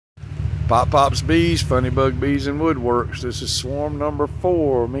Pop Pop's Bees, Funny Bug Bees and Woodworks. This is swarm number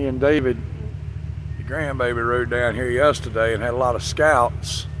 4. Me and David, the grandbaby, rode down here yesterday and had a lot of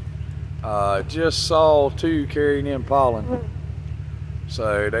scouts. Just saw 2 carrying in pollen.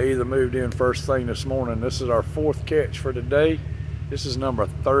 So they either moved in first thing this morning. This is our 4th catch for today. This is number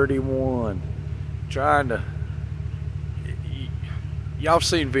 31. Trying to, y'all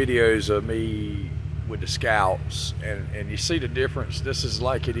seen videos of me with the scouts, and you see the difference. This is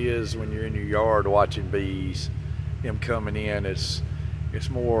like it is when you're in your yard watching bees. Them coming in, it's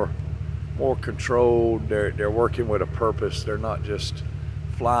more controlled. They're working with a purpose. They're not just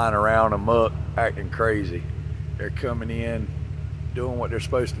flying around amok acting crazy. They're coming in, doing what they're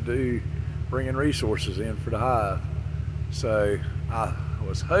supposed to do, bringing resources in for the hive. So I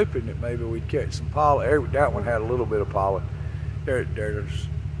was hoping that maybe we'd catch some pollen. That one had a little bit of pollen.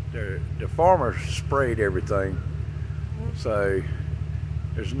 The farmers sprayed everything, so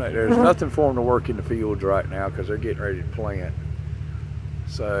there's nothing for them to work in the fields right now because they're getting ready to plant.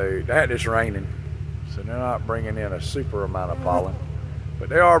 So that is raining, so they're not bringing in a super amount of pollen, but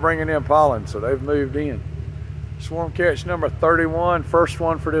they are bringing in pollen, so they've moved in. Swarm catch number 31, first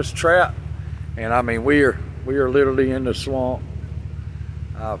one for this trap, and I mean we are literally in the swamp.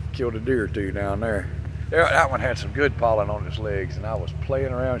 I've killed a deer or 2 down there. That one had some good pollen on its legs, and I was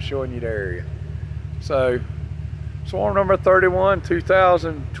playing around showing you the area. So, swarm number 31,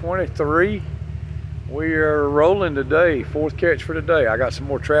 2023. We are rolling today, 4th catch for today. I got some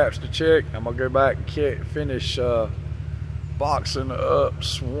more traps to check. I'm gonna go back and finish boxing up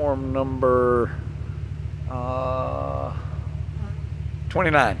swarm number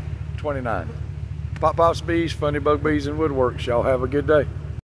 29. Pop Pop's Bees, Funny Bug Bees and Woodworks. Y'all have a good day.